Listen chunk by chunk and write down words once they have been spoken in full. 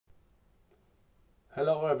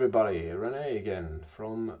Hello everybody, Rene again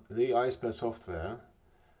from the EisBaer software,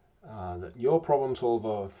 your problem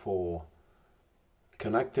solver for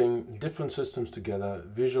connecting different systems together,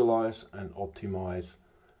 visualize and optimize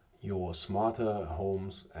your smarter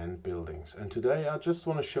homes and buildings. And today I just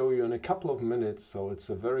want to show you in a couple of minutes, so it's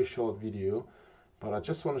a very short video, but I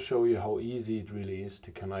just want to show you how easy it really is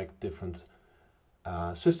to connect different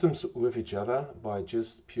systems with each other by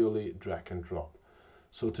just purely drag and drop.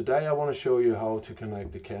 So today I want to show you how to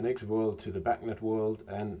connect the KNX world to the Bacnet world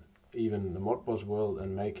and even the Modbus world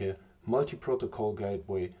and make a multi-protocol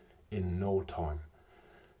gateway in no time.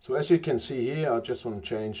 So as you can see here, I just want to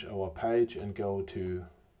change our page and go to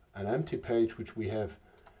an empty page which we have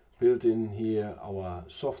built in here, our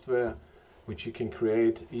software, which you can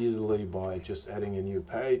create easily by just adding a new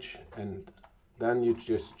page, and then you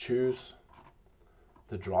just choose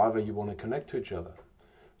the driver you want to connect to each other.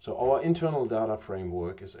 So our internal data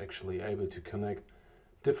framework is actually able to connect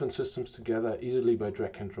different systems together easily by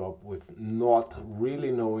drag and drop with not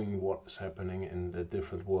really knowing what's happening in the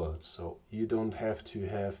different worlds. So you don't have to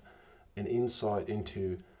have an insight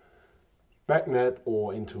into Bacnet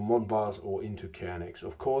or into Modbus or into KNX.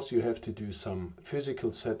 Of course you have to do some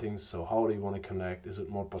physical settings. So how do you want to connect? Is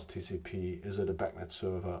it Modbus TCP? Is it a Bacnet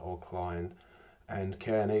server or client? And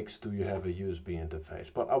KNX, do you have a USB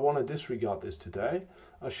interface? But I want to disregard this today.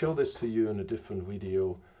 I'll show this to you in a different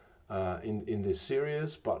video in this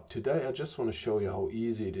series, but today I just want to show you how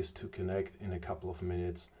easy it is to connect in a couple of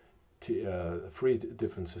minutes to, 3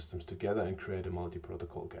 different systems together and create a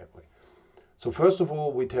multi-protocol gateway. So first of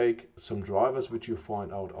all, we take some drivers which you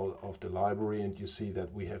find out of the library, and you see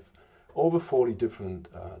that we have over 40 different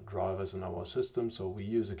drivers in our system. So we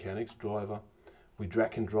use a KNX driver. We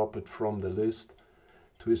drag and drop it from the list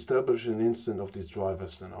to establish an instance of these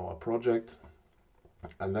drivers in our project.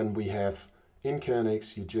 And then we have in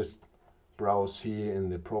KNX, you just browse here in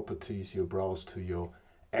the properties, you browse to your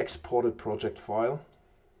exported project file.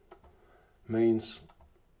 Means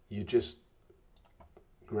you just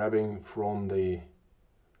grabbing from the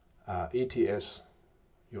ETS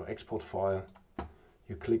your export file,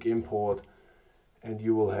 you click import, and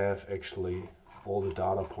you will have actually all the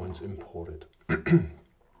data points imported.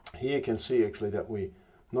 Here you can see actually that we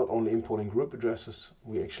not only importing group addresses,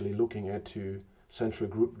 we're actually looking at 2 central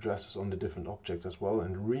group addresses on the different objects as well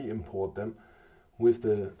and re-import them with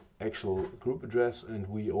the actual group address, and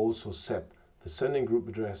we also set the sending group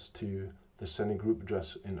address to the sending group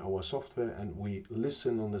address in our software, and we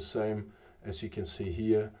listen on the same, as you can see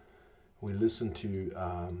here, we listen to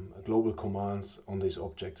global commands on these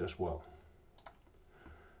objects as well.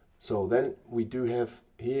 So then we do have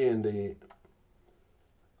here in the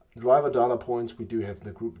driver data points, we do have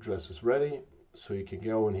the group addresses ready, so you can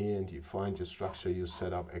go in here and you find your structure you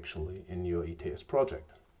set up actually in your ETS project.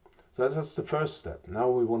 So that's the first step. Now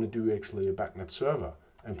we want to do actually a Bacnet server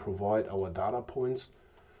and provide our data points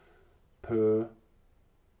per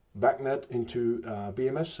Bacnet into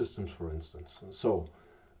BMS systems, for instance. So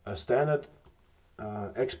a standard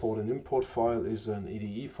export and import file is an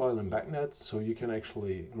EDE file in Bacnet, so you can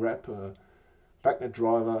actually grab a Bacnet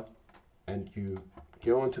driver and you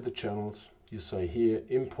go into the channels, you say here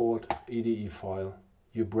import EDE file,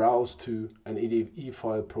 you browse to an EDE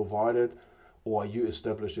file provided, or you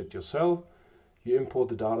establish it yourself, you import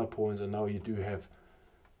the data points, and now you do have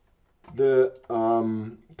the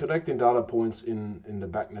connecting data points in the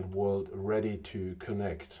Bacnet world ready to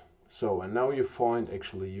connect. So, and now you find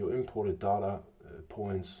actually your imported data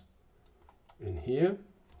points in here.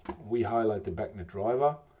 We highlight the Bacnet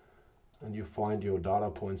driver, and you find your data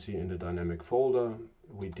points here in the dynamic folder.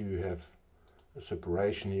 We do have a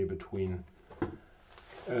separation here between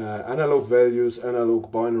analog values,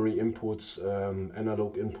 analog binary inputs,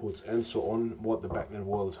 analog inputs, and so on, what the Bacnet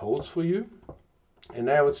world holds for you. And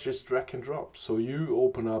now it's just drag and drop. So you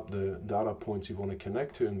open up the data points you want to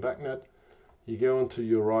connect to in Bacnet. You go into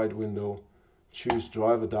your right window, choose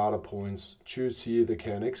driver data points, choose here the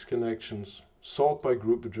KNX connections, sort by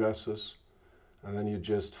group addresses, and then you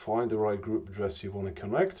just find the right group address you want to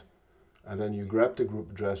connect, and then you grab the group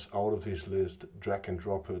address out of this list, drag and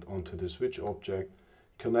drop it onto the switch object,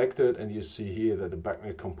 connect it, and you see here that the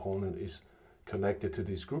Bacnet component is connected to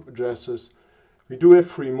these group addresses. We do have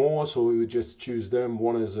 3 more, so we would just choose them.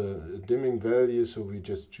 One is a dimming value, so we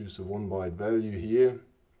just choose a 1-byte value here,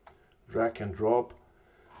 drag and drop.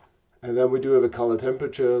 And then we do have a color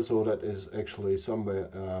temperature, so that is actually somewhere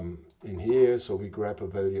in here, so we grab a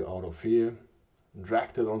value out of here,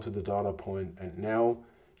 dragged it onto the data point, and now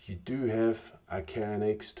you do have a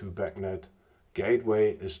KNX to Bacnet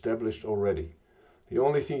gateway established already. The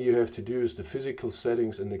only thing you have to do is the physical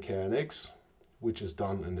settings in the KNX, which is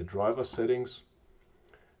done in the driver settings.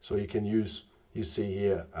 So you can use, you see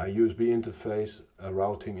here, a USB interface, a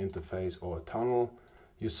routing interface, or a tunnel.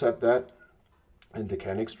 You set that, and the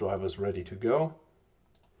KNX driver is ready to go.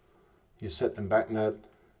 You set in Bacnet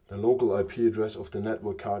the local IP address of the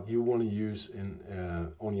network card you want to use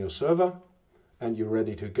on your server, and you're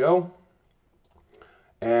ready to go.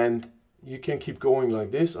 And you can keep going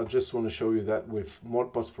like this. I just want to show you that with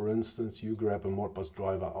Modbus, for instance, you grab a Modbus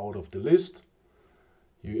driver out of the list,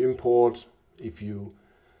 you import. If you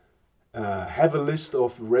have a list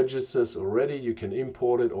of registers already, you can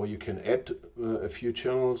import it, or you can add a few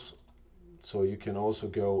channels. So you can also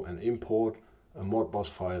go and import a Modbus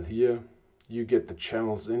file here. You get the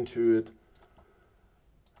channels into it,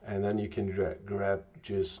 and then you can grab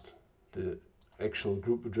just the actual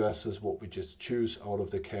group addresses, what we just choose out of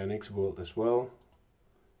the KNX world as well.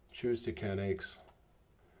 Choose the KNX,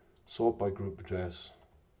 sort by group address,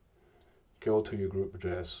 go to your group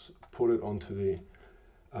address, put it onto the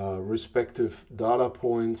respective data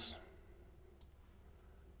points.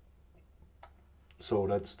 So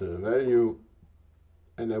that's the value,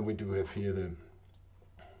 and then we do have here the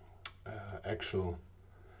actual.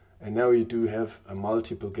 And now you do have a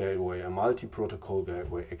multiple gateway, a multi-protocol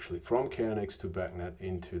gateway, actually from KNX to Bacnet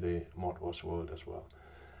into the Modbus world as well.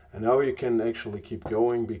 And now you can actually keep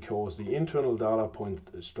going, because the internal data point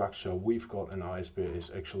structure we've got in EisBaer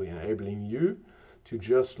is actually enabling you to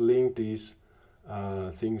just link these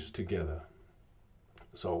things together.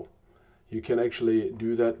 So you can actually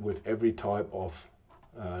do that with every type of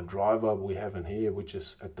driver we have in here, which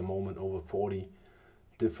is at the moment over 40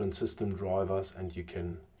 different system drivers, and you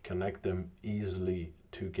can connect them easily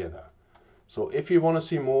together. So if you want to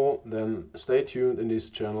see more, then stay tuned in this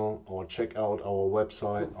channel, or check out our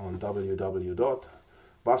website on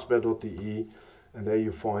www.busbear.de, and there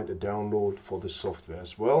you find a download for the software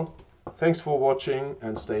as well. Thanks for watching,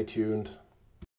 and stay tuned.